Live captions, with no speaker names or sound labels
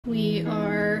We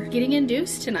are getting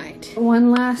induced tonight. One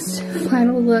last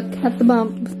final look at the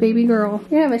bump with baby girl.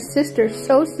 Yeah, my sister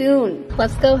so soon.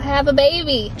 Let's go have a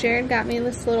baby. Jared got me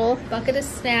this little bucket of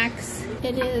snacks.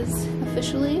 It is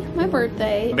officially my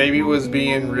birthday. Baby was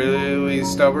being really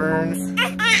stubborn.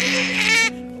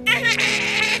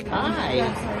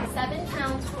 Hi. 7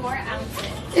 pounds, 4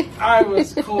 ounces. I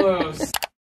was close.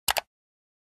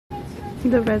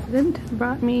 The resident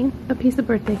brought me a piece of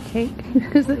birthday cake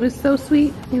because it was so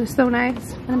sweet. It was so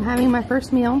nice. And I'm having my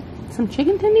first meal, some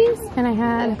chicken tendies, and I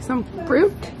had some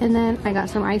fruit, and then I got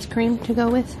some ice cream to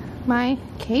go with my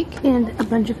cake and a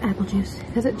bunch of apple juice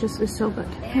because it just was so good.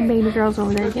 And baby girl's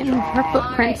over there getting her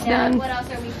footprints done. What else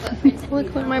are we footprints?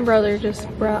 Look what my brother just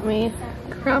brought me.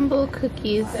 Crumble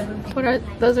cookies. What are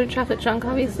those? Are chocolate chunk,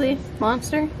 obviously.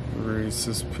 Monster.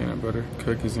 Reese's peanut butter,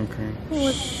 cookies and cream,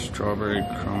 strawberry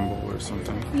crumble or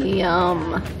something.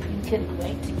 Yum. You couldn't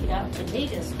wait to get out to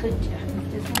Vegas, could you?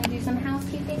 Just want to do some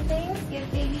housekeeping things, give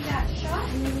baby that shot,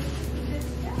 and then we just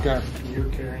go. Okay. You're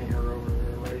carrying her over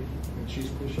there, right? And she's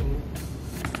pushing you?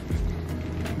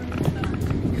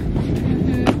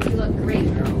 You look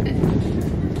great, girl.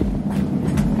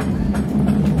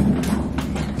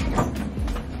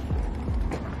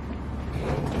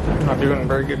 I'm not doing a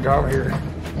very good job here.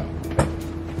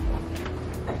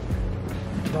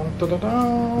 Dun, da, da, da.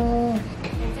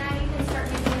 And Daddy can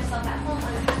start making yourself at home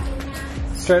on the packing mat.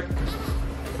 Set.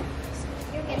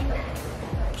 You're getting that.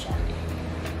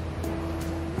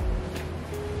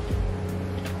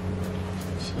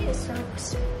 She is so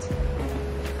sweet.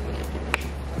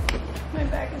 My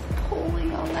back is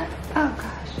pulling on that. Oh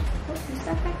gosh. Put your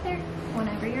stuff back there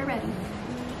whenever you're ready.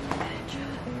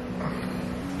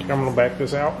 I'm gonna back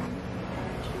this out.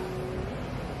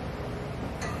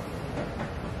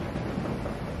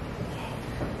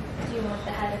 Do you want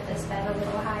the head of this bed a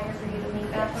little higher for you to lean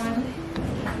back on?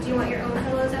 Do you want your own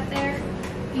pillows up there?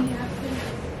 Yeah.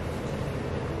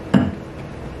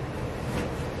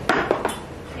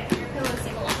 Yeah, your pillows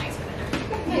seem a lot nicer than her.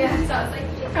 Yeah. So I was like,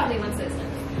 she probably wants this one.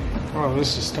 Oh,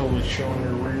 this is totally showing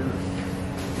your rear.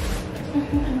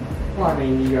 Well, I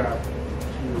mean, you got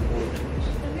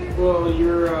well,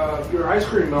 your ice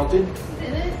cream melted.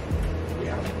 Did it?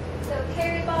 Yeah. So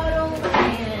carry bottle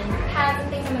and pads and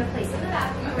things I'm going to place in the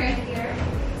bathroom right here.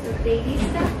 So baby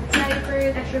stuff,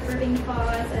 diapers, extra burping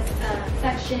paws,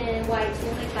 section, wipes,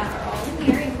 things like that are all in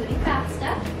here, including bath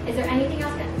stuff. Is there anything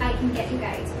else that I can get you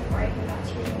guys before I come back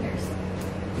to your fingers?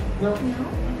 No. No?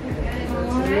 Okay.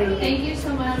 Alright. Thank you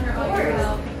so much for all your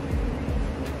help.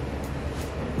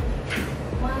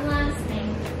 One last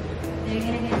thing. They're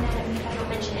going to get mad at me if I don't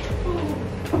mention it.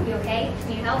 You okay?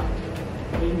 Need help?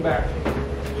 Lean back.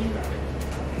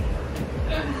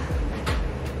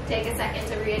 Take a second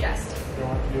to readjust. You don't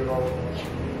have to do it all at once.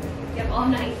 Yep, all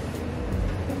night.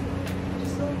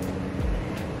 Just a little.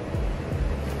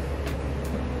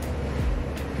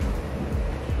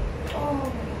 Oh my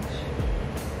gosh.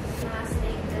 Last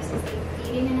thing, this is a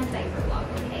feeding and a diaper log,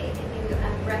 okay? If you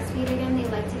breastfeed again, they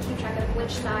like to keep track of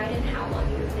which side and how long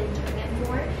you've been doing it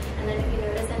for. And then if you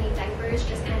notice any diapers,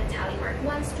 just kind of tally mark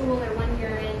one stool or one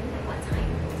urine at what time.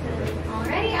 So,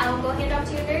 alrighty, I'll go hand off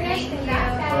to you very nice.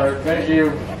 Congrats, guys. Alright, thank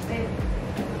you.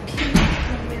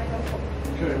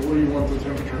 Good. Okay, what do you want the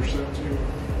temperature set to?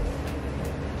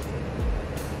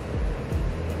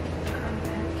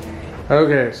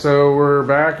 Okay, so we're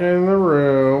back in the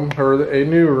room, or a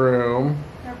new room.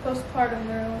 Our postpartum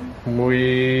room.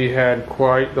 We had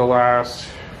quite the last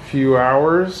few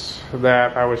hours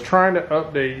that I was trying to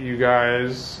update you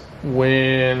guys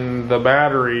when the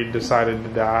battery decided to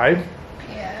die.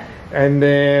 Yeah. And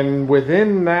then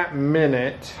within that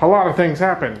minute, a lot of things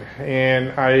happened,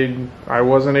 and I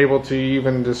wasn't able to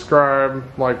even describe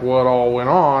like what all went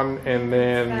on, and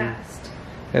then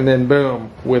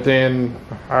boom, within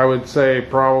I would say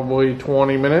probably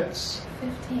 20 minutes,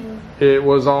 15. it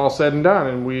was all said and done,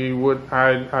 and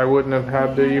I wouldn't have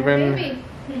had to even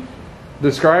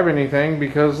describe anything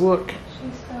because look.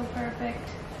 She's so perfect.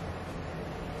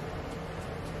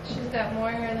 She's got more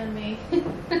hair than me.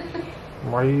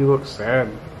 Why do you look sad,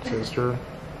 sister?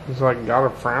 She's like got a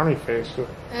frowny face. She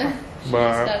just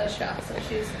got a shot, so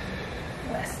she's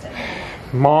resting.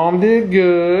 Mom did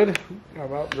good. I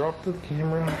about dropped the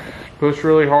camera. Pushed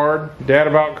really hard. Dad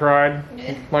about cried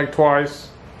like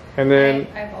twice, and then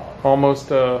almost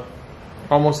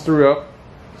threw up.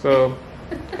 So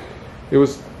it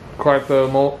was quite the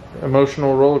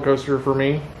emotional roller coaster for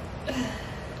me.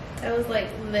 I was like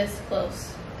this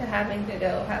close to having to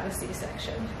go have a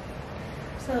C-section.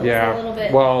 So it Yeah. was a little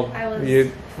bit. Well, I was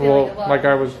feeling a lot like of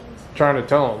I was emotions. trying to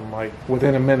tell him, like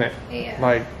within a minute, Yeah.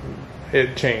 like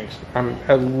it changed. I'm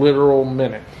a literal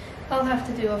minute. I'll have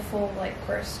to do a full like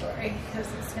birth story because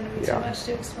it's going to be too much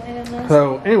to explain in this.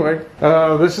 So anyway,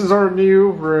 this is our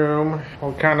new room.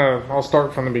 I'll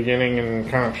start from the beginning and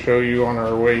kind of show you on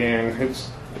our way in. It's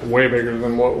way bigger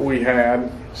than what we had.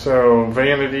 So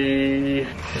vanity,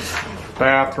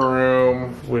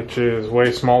 bathroom, which is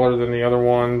way smaller than the other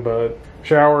one, but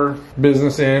shower,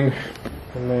 business end.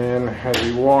 And then as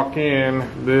you walk in,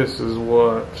 this is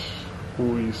what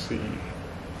we see.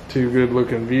 Two good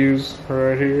looking views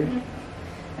right here.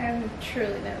 I've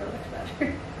truly never looked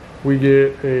better. We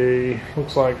get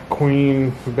looks like a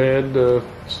queen bed to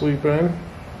sleep in,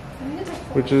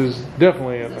 which is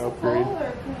definitely an upgrade.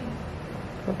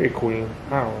 Maybe a queen,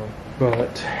 I don't know.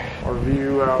 But our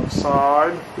view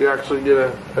outside, we actually get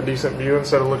a decent view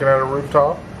instead of looking at a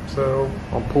rooftop. So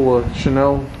I'll pull a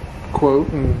Chanel quote,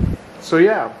 and so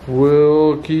yeah,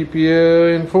 we'll keep you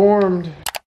informed.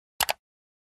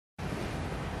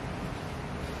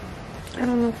 I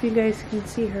don't know if you guys can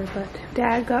see her, but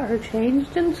Dad got her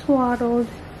changed and swaddled.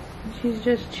 She's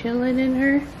just chilling in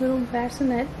her little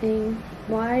bassinet thing,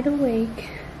 wide awake.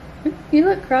 You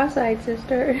look cross-eyed,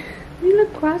 sister. You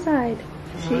look cross-eyed.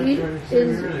 She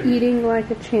is eating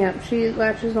like a champ. She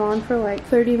latches on for like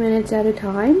 30 minutes at a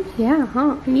time. Yeah,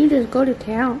 huh? And you just go to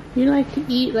town. You like to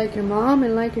eat like your mom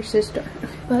and like your sister.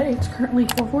 But it's currently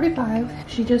 4:45.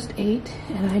 She just ate,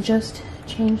 and I just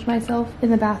changed myself in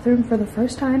the bathroom for the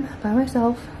first time by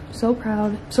myself. So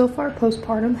proud. So far,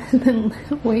 postpartum has been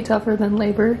way tougher than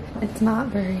labor. It's not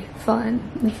very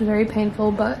fun. It's very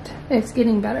painful, but it's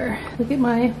getting better. Look at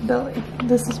my belly.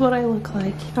 This is what I look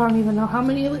like. I don't even know how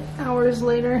many hours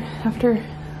later after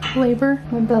labor.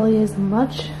 My belly is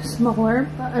much smaller.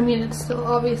 I mean, it's still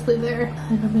obviously there.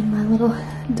 And I'm in my little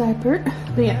diaper.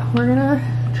 But yeah, we're gonna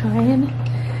try and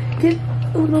get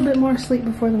a little bit more sleep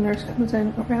before the nurse comes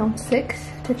in around 6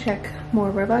 to check more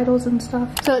of our vitals and stuff.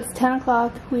 So it's 10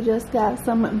 o'clock. We just got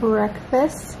some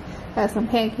breakfast. Got some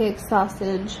pancakes,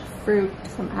 sausage, fruit,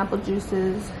 some apple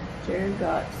juices. Jared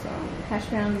got some hash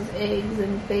browns, eggs,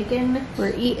 and bacon.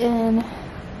 We're eating.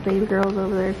 Baby girl's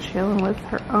over there chilling with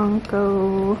her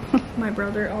uncle. My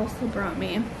brother also brought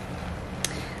me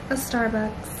a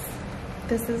Starbucks.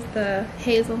 This is the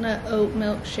hazelnut oat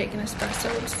milk shaken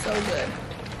espresso. It's so good.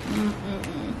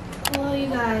 Hello you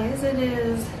guys, it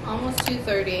is almost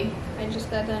 2:30. I just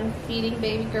got done feeding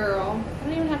baby girl. I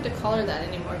don't even have to call her that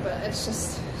anymore, but it's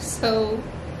just so,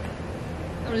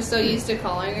 I'm just so used to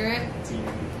calling her it.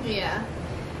 Yeah,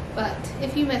 but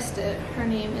if you missed it, her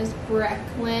name is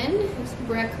Brecklin. It's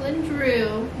Brecklin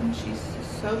Drew, and she's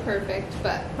so perfect.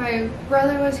 But my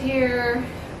brother was here,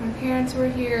 my parents were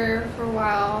here for a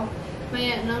while. My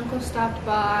aunt and uncle stopped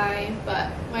by, but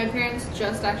my parents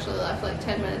just actually left like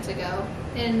 10 minutes ago.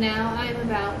 And now I'm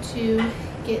about to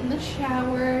get in the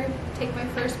shower, take my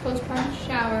first postpartum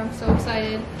shower. I'm so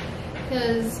excited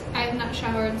because I have not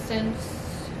showered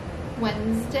since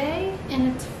Wednesday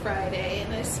and it's Friday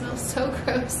and I smell so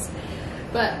gross.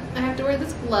 But I have to wear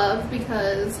this glove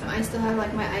because I still have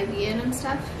like my IV in and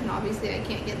stuff, and obviously I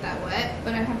can't get that wet.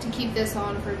 But I have to keep this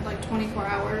on for like 24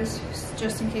 hours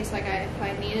just in case like if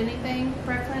I need anything.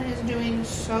 Brecklin is doing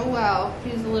so well.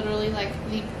 She's literally like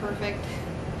the perfect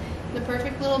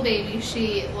little baby.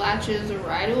 She latches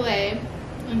right away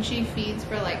and she feeds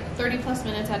for like 30 plus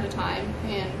minutes at a time,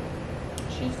 and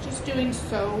she's just doing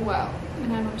so well.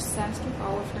 And I'm obsessed with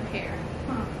all of her hair.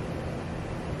 Huh.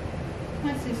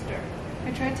 My sister. I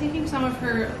tried taking some of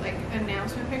her like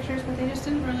announcement pictures, but they just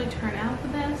didn't really turn out the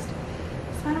best.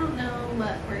 So I don't know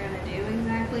what we're gonna do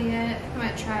exactly yet. I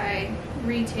might try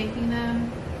retaking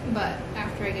them, but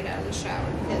after I get out of the shower,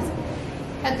 because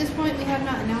at this point we have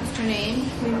not announced her name.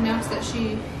 We've announced that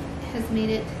she has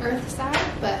made it Earthside,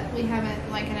 but we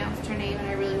haven't like announced her name, and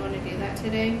I really want to do that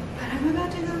today. But I'm about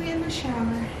to go get in the shower.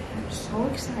 I'm so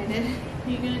excited. Are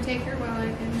you gonna take her while I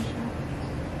get in the shower?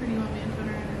 Or do you want me to put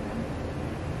her in her bed?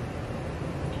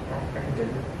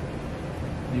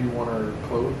 Do you want her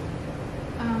clothed?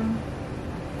 I don't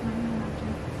have to.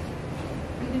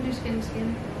 We can do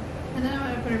skin. And then I'm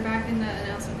going to put her back in the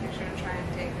announcement picture and try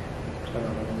and take.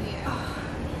 Yeah.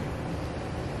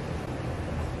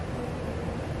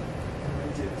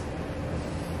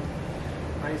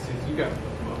 Nice, you got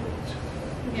bubbles.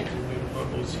 Yeah.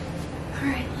 Bubbles.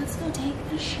 Alright, let's go take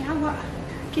a shower.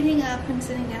 Getting up and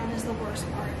sitting down is the worst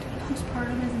part.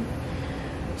 Postpartum is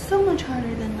so much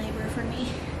harder than labor for me.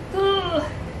 Ugh.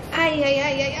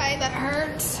 Ay, that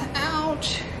hurts.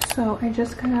 Ouch. So I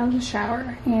just got out of the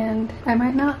shower, and I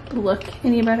might not look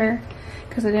any better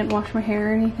because I didn't wash my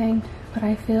hair or anything, but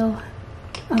I feel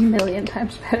a million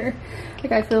times better.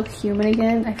 Like, I feel human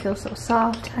again. I feel so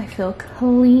soft. I feel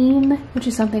clean, which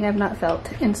is something I've not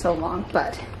felt in so long.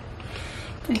 But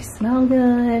I smell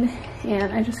good,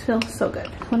 and I just feel so good.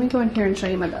 Let me go in here and show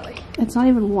you my belly. It's not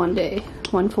even one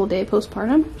full day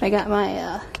postpartum. I got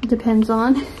my Depends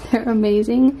on. They're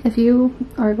amazing. If you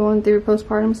are going through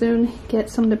postpartum soon, get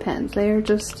some Depends. They are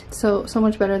just so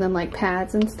much better than like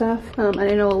pads and stuff. And I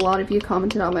know a lot of you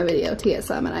commented on my video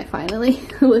TSM, and I finally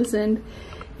listened,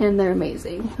 and they're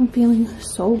amazing. I'm feeling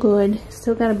so good.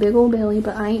 Still got a big old belly,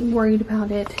 but I ain't worried about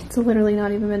it. It's literally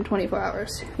not even been 24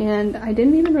 hours, and I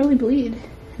didn't even really bleed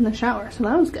in the shower, so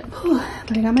that was good.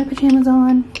 But I got my pajamas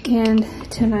on, and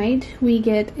tonight we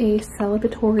get a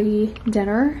celebratory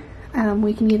dinner.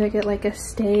 We can either get like a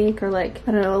steak or like,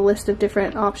 I don't know, a list of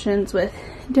different options with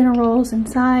dinner rolls and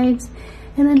sides,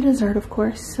 and then dessert, of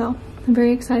course. So I'm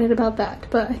very excited about that.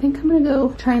 But I think I'm gonna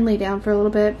go try and lay down for a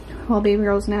little bit while baby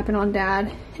girl's napping on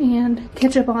dad and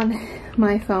catch up on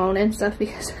my phone and stuff,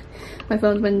 because my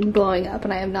phone's been blowing up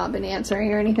and I have not been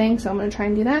answering or anything, so I'm gonna try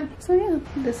and do that. So yeah,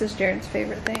 this is Jared's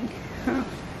favorite thing. Huh.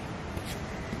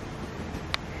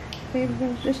 Baby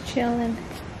girl's just chilling.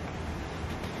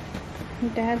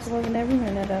 Dad's loving every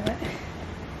minute of it.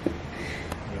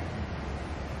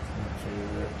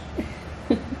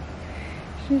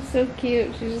 She's so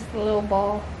cute. She's just a little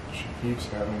ball. She keeps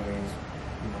having these,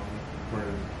 you know,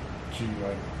 where she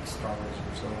like starves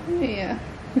herself. Yeah.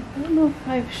 I don't know if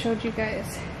I've showed you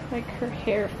guys like her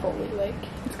hair fully. Like,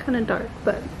 it's kind of dark,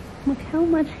 but look how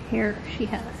much hair she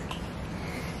has.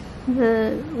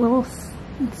 The little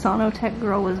Sonotech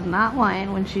girl was not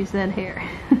lying when she said hair.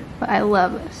 But I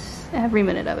love this, every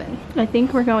minute of it. I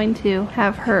think we're going to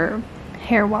have her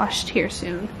hair washed here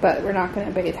soon, but we're not going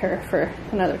to bathe her for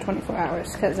another 24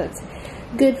 hours because it's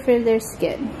good for their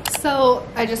skin. So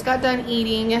I just got done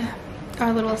eating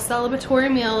our little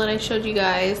celebratory meal that I showed you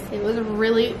guys. It was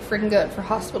really freaking good for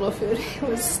hospital food. It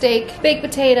was steak, baked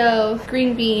potato,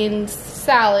 green beans,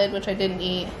 salad, which I didn't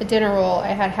eat, a dinner roll I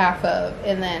had half of,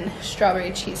 and then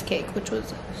strawberry cheesecake, which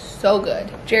was so good.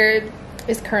 Jared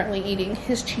is currently eating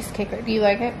his cheesecake. Do you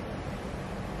like it?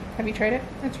 Have you tried it?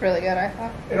 It's really good, I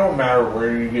thought. It don't matter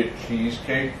where you get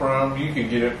cheesecake from. You could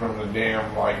get it from the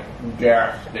damn like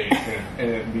gas station and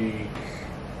it'd be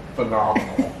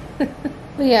phenomenal.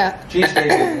 Yeah.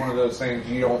 Cheesecake is one of those things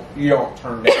you don't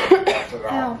turn down. That's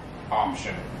an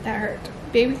option. That hurt.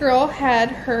 Baby girl had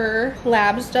her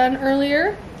labs done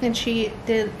earlier, and she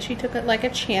took it like a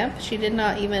champ. She did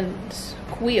not even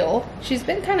squeal. She's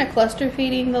been kind of cluster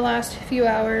feeding the last few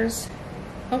hours.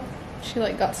 Oh, she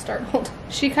like got startled.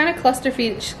 She kind of cluster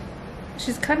feed.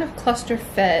 She's kind of cluster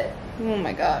fed. Oh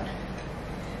my god.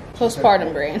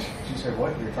 Postpartum brain. She said,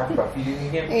 what? You're talking about feeding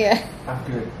again? Yeah. I'm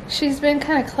good. She's been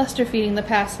kind of cluster feeding the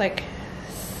past like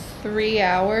 3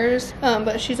 hours.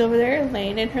 But she's over there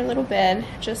laying in her little bed,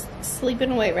 just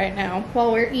sleeping away right now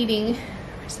while we're eating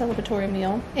our celebratory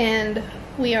meal. And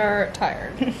we are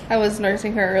tired. I was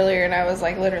nursing her earlier and I was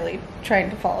like literally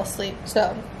trying to fall asleep.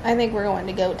 So I think we're going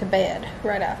to go to bed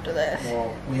right after this.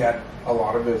 Well, we had a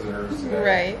lot of visitors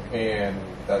today. Right. And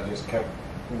that just kept,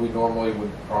 we normally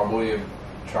would probably have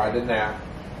tried to nap.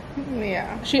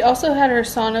 Yeah. She also had her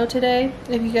sono today.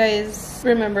 If you guys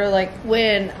remember, like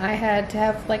when I had to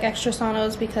have like extra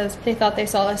sonos because they thought they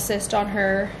saw a cyst on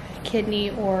her kidney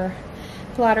or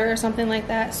bladder or something like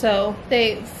that. So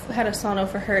they had a sono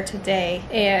for her today,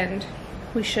 and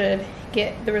we should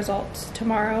get the results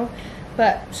tomorrow.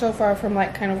 But so far from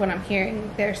like kind of what I'm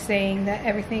hearing, they're saying that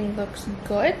everything looks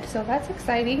good, so that's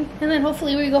exciting. And then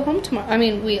hopefully we go home tomorrow. I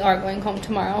mean, we are going home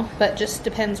tomorrow, but just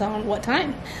depends on what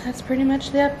time. That's pretty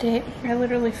much the update. I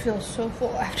literally feel so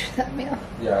full after that meal.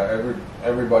 Yeah,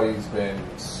 everybody's been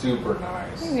super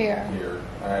nice Yeah. here.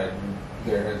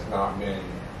 There has not been,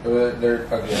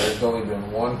 there's only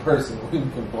been one person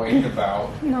we've complained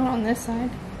about. Not on this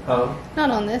side. Huh?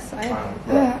 Not on this side.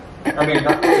 I mean,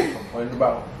 not really complained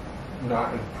about,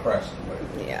 not impressed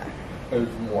with. Yeah. It was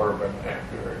more of an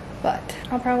accurate. But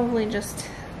I'll probably just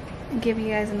give you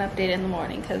guys an update in the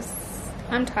morning because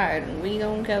I'm tired and we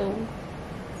gonna go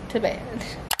to bed.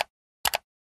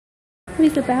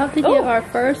 We're about to get our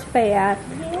first bath.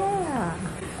 Yeah.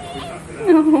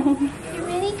 Oh. You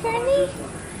ready, Curly?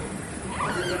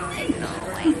 I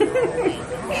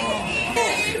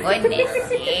know. Goodness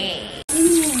sake.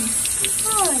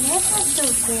 Oh, that's not so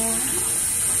bad.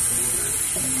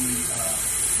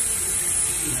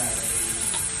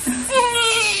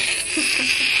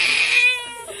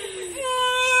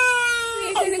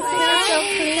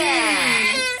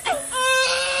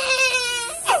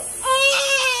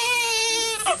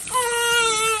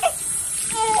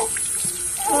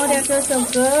 Oh, that feels so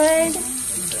good.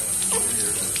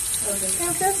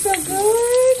 That feels so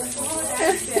good.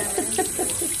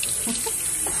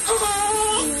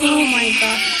 Oh my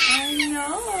gosh. I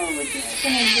know. just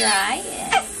gonna dry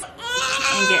it.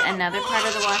 And get another part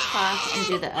of the washcloth and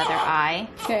do the other eye.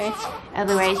 Okay.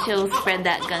 Otherwise she'll spread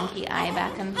that gunky eye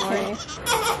back and forth.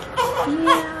 Okay.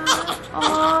 Yeah.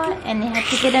 Oh, and you have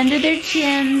to get under their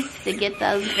chins to get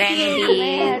those granny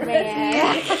beads.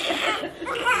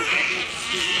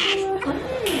 Go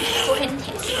ahead and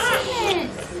take some.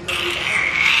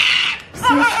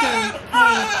 Sister.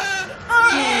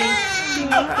 Hey.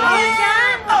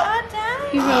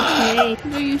 You're okay.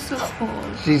 Are you so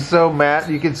cold? She's so mad.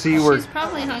 You can see where She's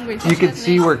probably hungry. you can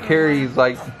see where Carrie's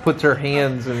like puts her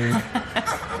hands and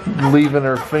leaving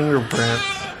her fingerprints.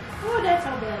 Oh, that's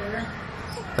all better.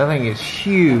 That thing is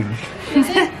huge.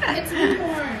 It's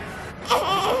newborn.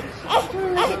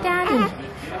 Look at Daddy.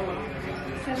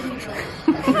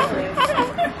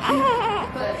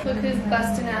 But look who's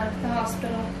busting out of the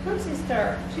hospital. Come,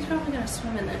 sister. She's probably gonna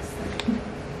swim in this.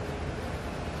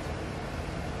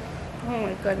 Oh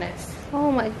my goodness.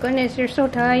 Oh my goodness, you're so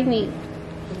tiny.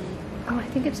 Oh, I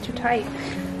think it's too tight.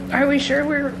 Are we sure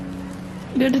we're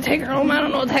good to take her home? I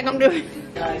don't know what the heck I'm doing.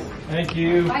 Thank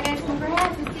you. Bye guys,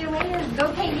 congrats. Let's see you later.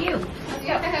 Go KU. Let's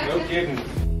go. No kidding.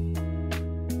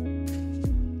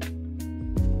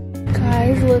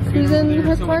 Guys, look who's in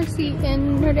her car seat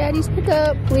in her daddy's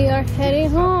pickup. We are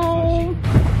heading home.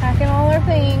 Packing all our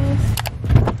things.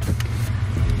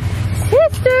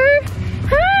 Sister!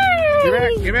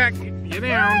 Hi! Get back. Get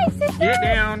down. Hi, sister. Get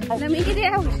down. Let me get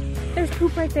out. There's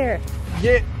poop right there.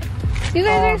 Get. You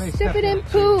guys Oh, are they stepping stepped in in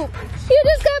poop. You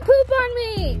just got poop on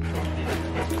me.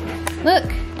 Look.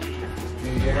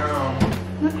 Get down.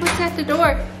 Look what's at the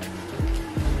door.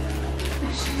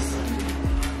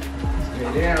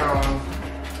 Get down.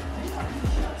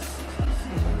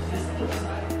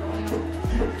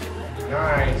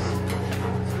 Nice.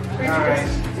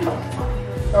 Nice.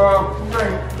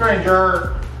 Oh,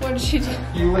 stranger. What did she do?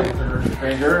 You lift her,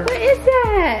 stranger. What is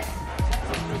that?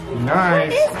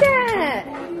 Nice. What is that?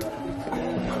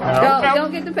 No.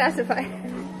 Don't get the pacifier.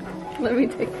 Let me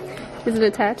take. Is it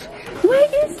attached?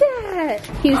 What is that?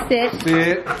 You sit.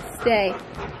 Sit. Stay.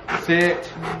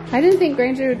 Sit. I didn't think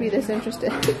Granger would be this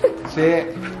interested.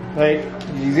 Sit. Like,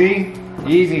 easy.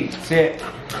 Easy. Sit.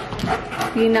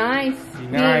 Be nice. Be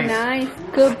nice. Be nice.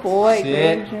 Good boy,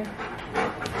 Sit. Granger.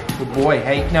 Good boy.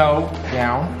 Hey, no.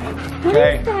 Down. What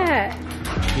Okay. is that?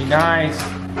 Be nice.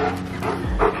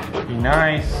 Be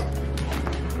nice.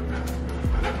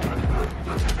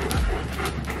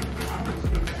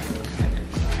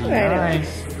 Be Right.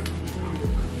 nice.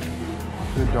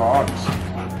 Good dogs.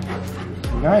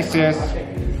 Be nice, sis.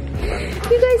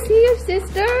 You guys see your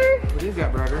sister? What do you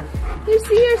got, brother? You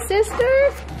see your sister?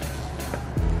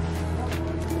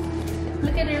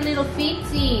 Look at her little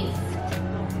feetsies.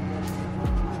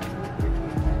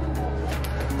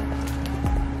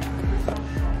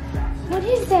 What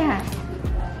is that?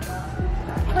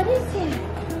 What is it?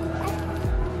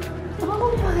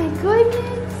 Oh my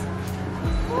goodness.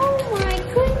 Oh my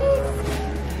goodness.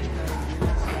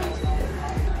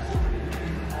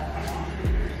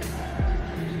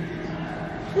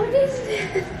 What is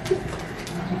that?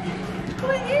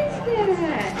 What is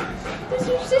that? This is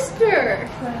your sister.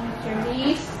 Your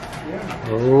niece.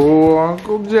 Oh,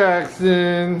 Uncle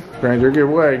Jackson. Granger, get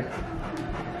away.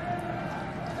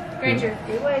 Granger,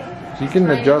 get away. You can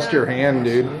adjust your hand,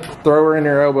 dude. Throw her in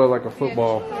your elbow like a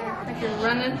football. Like you're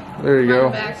running. There you go.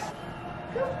 Run back.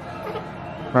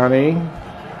 Honey,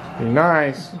 be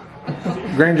nice.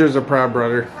 Granger's a proud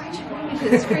brother.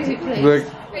 This crazy place. Look.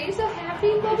 Are you so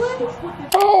happy, Bubba?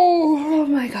 Oh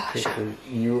my gosh.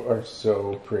 You are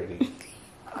so pretty.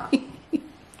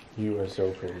 You are so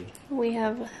pretty. We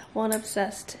have one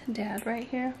obsessed dad right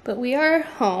here. But we are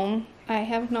home. I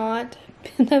have not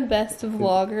been the best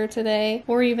vlogger today.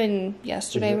 Or even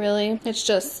yesterday, really. It's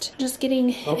just getting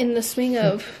in the swing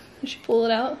of... Did she pull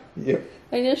it out? Yep.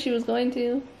 I knew she was going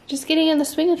to. Just getting in the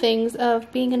swing of things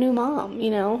of being a new mom, you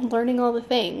know, learning all the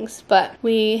things. But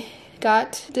we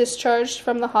got discharged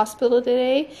from the hospital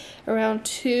today around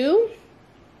 2.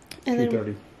 And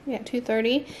 2:30. Yeah,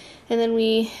 2:30. And then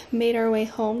we made our way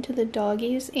home to the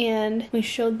doggies and we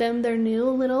showed them their new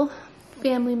little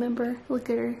family member. Look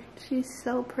at her. She's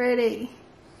so pretty.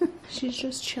 She's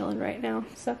just chilling right now,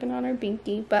 sucking on her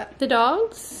binky. But the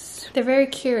dogs, they're very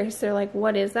curious. They're like,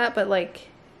 what is that? But like,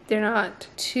 they're not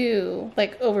too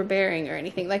like overbearing or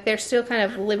anything. Like they're still kind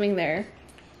of living their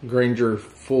Granger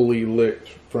fully licked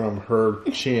from her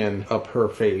chin up her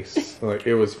face. Like,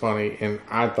 it was funny, and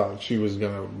I thought she was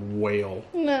gonna wail.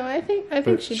 No, I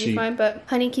think she'd be fine, but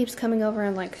Honey keeps coming over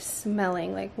and like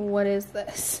smelling, like, what is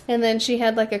this? And then she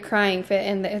had like a crying fit,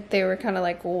 and they were kind of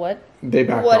like, what? They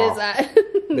backed What off. is that?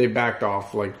 They backed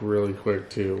off like really quick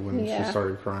too when Yeah. she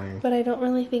started crying. But I don't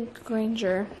really think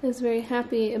Granger is very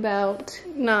happy about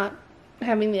not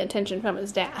having the attention from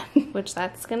his dad, which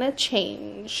that's gonna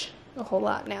change a whole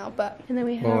lot now. But and then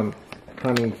we have and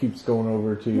Honey keeps going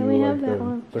over to we have like that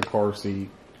one. the car seat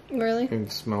really.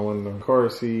 and smelling the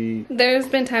car seat. There's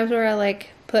been times where I like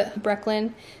put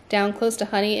Brecklin down close to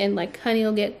Honey, and like Honey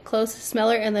will get close,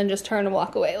 smell her, and then just turn and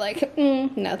walk away like,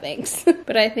 no thanks.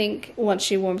 But I think once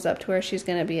she warms up to her, she's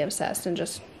gonna be obsessed and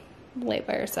just lay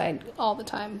by her side all the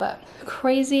time. But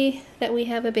crazy that we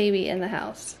have a baby in the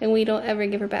house and we don't ever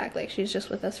give her back. Like, she's just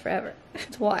with us forever.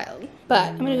 It's wild. But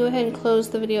I'm gonna go ahead and close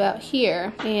the video out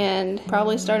here and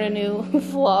probably start a new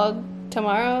vlog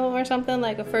tomorrow or something,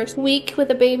 like a first week with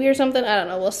a baby or something. I don't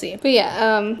know, we'll see. But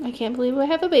yeah, I can't believe I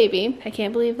have a baby. I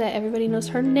can't believe that everybody knows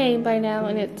her name by now,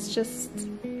 and it's just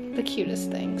the cutest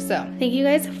thing. So thank you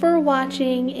guys for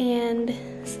watching, and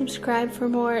subscribe for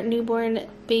more newborn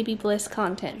baby bliss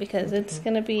content, because it's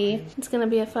gonna be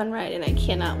a fun ride and I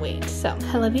cannot wait. So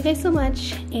I love you guys so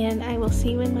much, and I will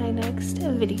see you in my next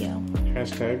video.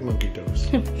 Hashtag monkey toes.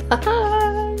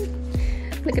 Bye.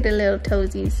 Look at the little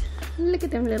toesies. Look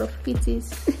at them little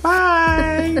feetsies.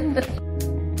 Bye.